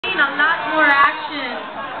more action.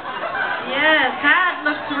 Yes, that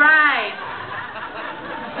looks right.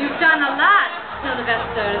 You've done a lot,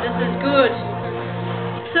 Sylvester. This is good.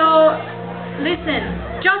 So, listen,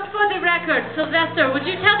 just for the record, Sylvester, would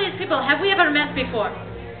you tell these people, have we ever met before?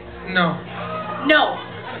 No. No.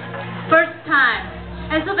 First time.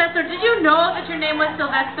 And Sylvester, did you know that your name was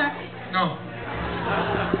Sylvester? No.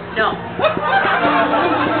 No.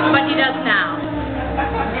 But he does now.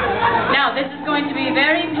 Now, this is going to be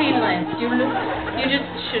very painless. You just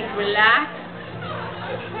should relax.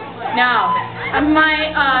 Now,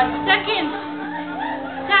 my second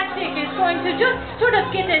tactic is going to just sort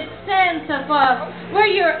of get a sense of where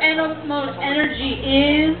your animal energy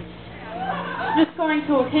is. Just going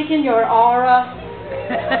to take in your aura.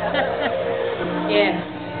 Yeah.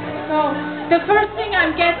 So, the first thing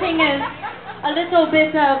I'm getting is a little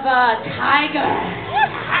bit of tiger.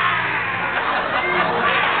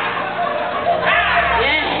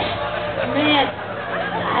 Yeah. Man,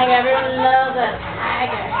 tiger. Everyone loves a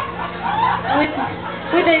tiger.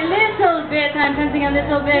 With a little bit, I'm sensing a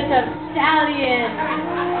little bit of stallion.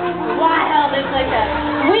 Wild, it's like a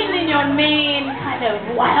wind in your mane, kind of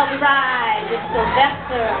wild ride with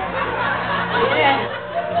Sylvester. Yeah.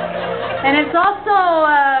 And it's also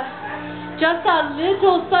just a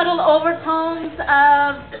little subtle overtones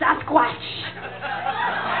of Sasquatch.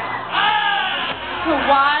 It's a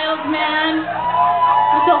wild man,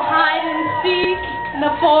 little hide and seek in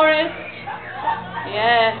the forest.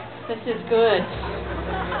 Yes, this is good.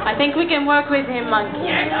 I think we can work with him, Monkey.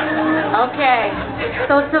 Okay,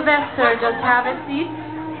 so Sylvester, just have a seat.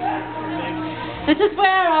 This is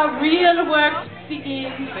where our real work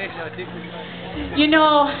begins. You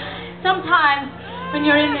know, sometimes when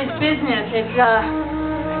you're in this business, it's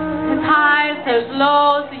highs, there's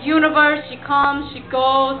lows, the universe, she comes, she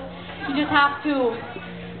goes. You just have to,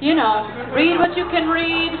 you know, read what you can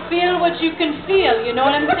read, feel what you can feel, you know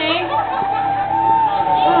what I'm saying?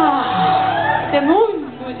 The moon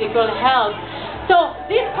music will help. So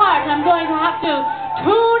this part I'm going to have to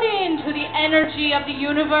tune into the energy of the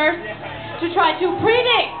universe to try to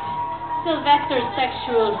predict Sylvester's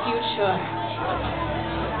sexual future.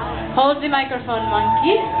 Hold the microphone,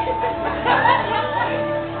 Monkey.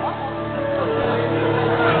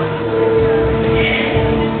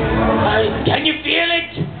 Can you feel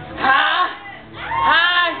it? Huh?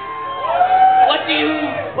 Huh? What do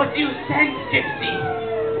you sense, Gypsy?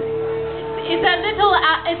 It's a little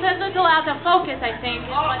out of focus, I think.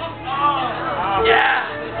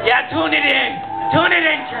 Yeah, tune it in. Tune it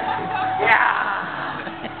in, Gypsy. Yeah.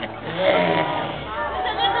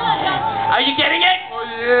 Are you getting it? Oh,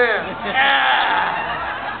 yeah.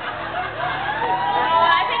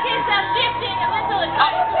 I think it's shifting a little. It's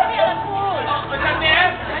starting to feel a pool. Is that there?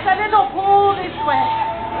 It's a little pool this way.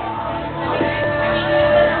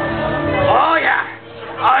 Oh, yeah.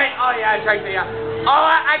 Oh, yeah, it's right there. Oh,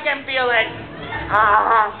 I can feel it.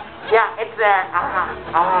 Yeah, it's there.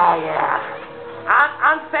 Oh, yeah.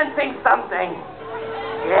 I'm sensing something.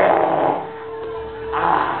 Yeah.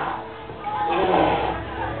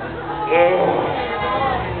 Yeah.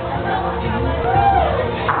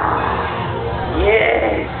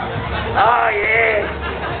 Yes. Oh, yes.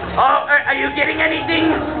 Oh, are you getting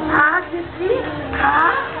anything? Huh, Gypsy?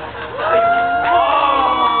 Huh? Oh,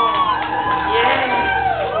 yes.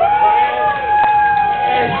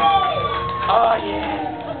 Yes. Oh, yes.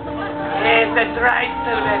 Yes, that's right,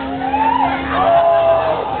 Sylvester.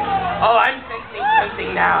 Oh, I'm sensing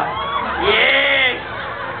something now. Yes.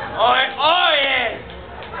 Oh, yes.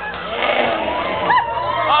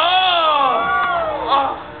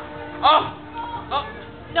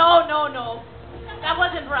 No. That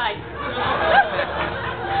wasn't right.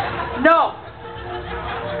 No.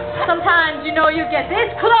 Sometimes, you know, you get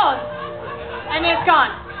this close, and it's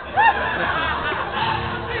gone.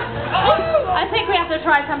 I think we have to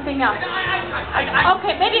try something else.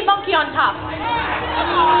 Okay, maybe monkey on top.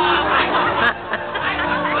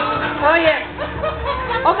 Oh, yeah.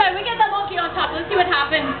 Okay, we get the monkey on top. Let's see what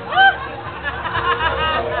happens.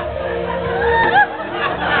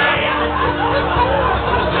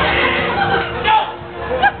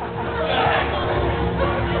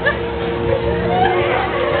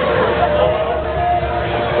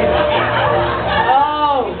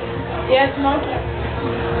 Yes, monkey.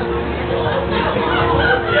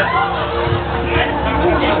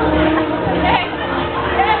 Hey,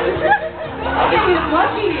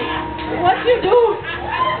 monkey. What you do?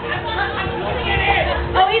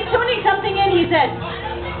 Oh, he's tuning something in, he said.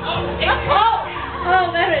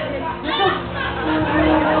 Oh, there it is.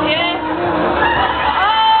 Yes.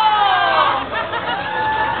 Oh!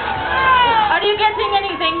 Are you getting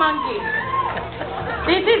anything, monkey?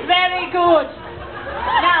 This is very good.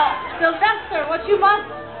 Now, Sylvester, what you must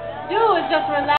do is just relax.